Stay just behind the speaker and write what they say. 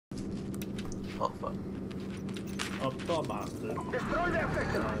fuck, but... I've thought about it. Destroy the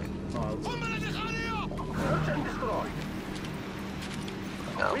objective. Search and destroy.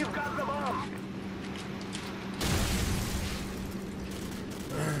 No. We've got the bomb.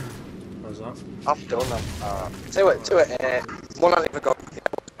 How's that? I've done them. Do it. One I never got.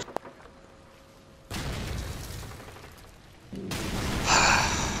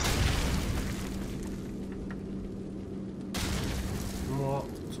 What?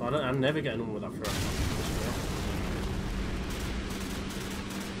 So I'm never getting on with that for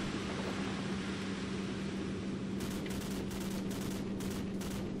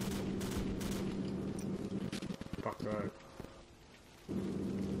back right.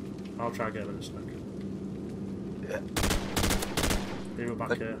 I'll try again in a sec. Yeah. Leave it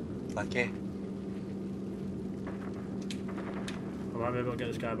back here. Back here. I might be able to get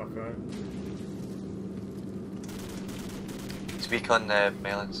this guy back right. Speak on the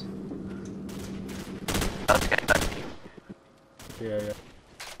mailings. That's getting back to you. Yeah.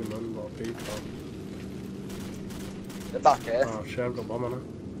 Man, what people. The back here. Oh shit, I've got bomb on it.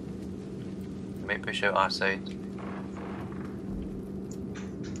 They might push out our side.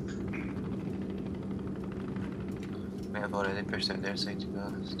 Might have already pushed out their side, to be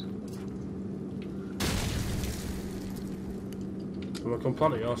honest. Will I come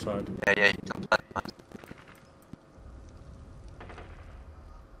plant at your side? Yeah, you can plant.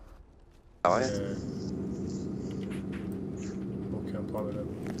 Oh, yeah. Okay, I'm planting him.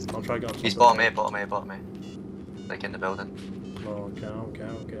 I'll try to get on top. He's bottom A. Like in the building. Oh, get out. The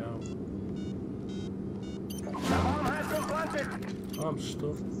bomb has been planted. Oh, I'm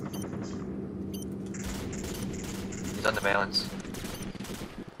stuck. He's on the mailings.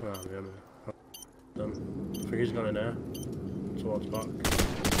 Oh, yeah, man. Done. I think he's gone in there. Towards back.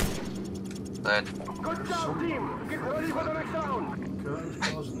 Then. Good job, team. Get ready for the next round. Curtain's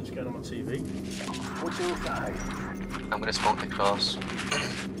closing, it's getting on my TV. What's inside? I'm gonna smoke the cross.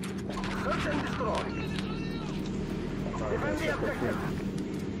 Search and destroy. Defend the objective.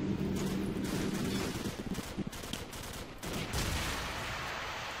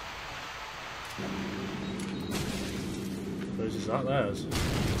 Whose is that? Theirs?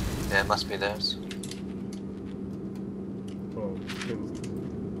 Yeah, it must be theirs. Oh,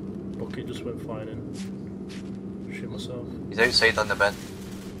 bucket just went flying in. Shit myself. He's outside on the bin.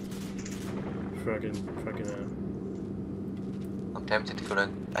 Fragging I'm tempted to go in.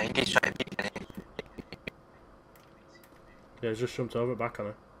 I think he's trying to peek in it. Yeah, he's just jumped over back on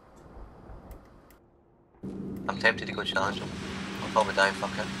it. I'm tempted to go challenge him. I'll probably die,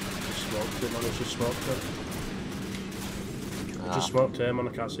 fuck it. Just smoked it, man, he's just smoked it. Just smoked him, man,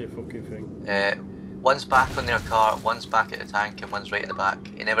 I can't see a fucking thing. One's back on their car, one's back at the tank, and one's right at the back.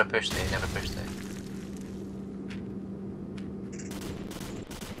 He never pushed it,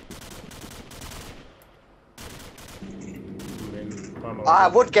 I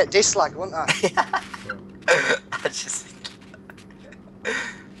would get dislike, wouldn't I? Yeah. I just...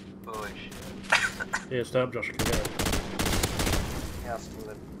 Holy shit. Yeah, stop, Josh, can get him. Yeah, that's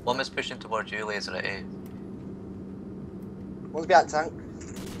something. One was pushing towards you, LaZeR at A. One's behind tank.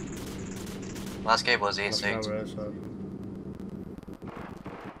 Last guy was A side.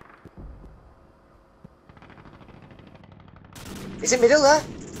 Is it middle there?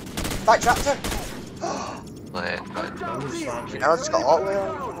 Back tractor. You know, it's got auto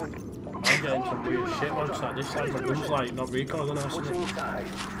on. I'm getting some weird shit, man, like this side, my gun's like not recoiling or something.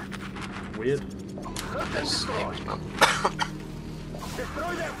 Weird.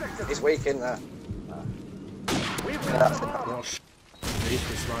 He's weak in there. Oh sh**. He's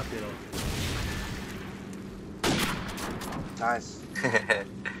been sniping on. Nice.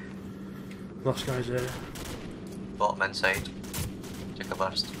 Last guy's there. Bottom inside. Check a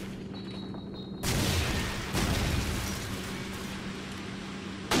burst.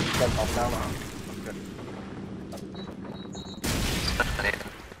 Jump off now.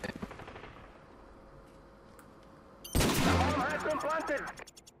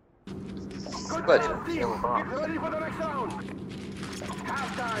 Good job, team. Get ready for the next round.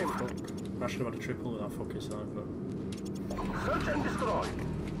 Half time. I should have had a triple with that fucking sniper. Search and destroy.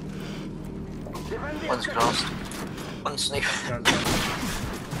 Defend the One's objective. crossed. One snipe.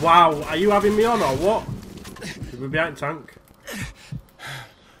 Wow, are you having me on or what? We're behind tank.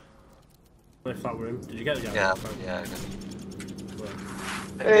 If that were him. Did you get the guy? Yeah, I did.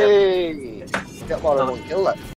 Hey! Got more than one kill there.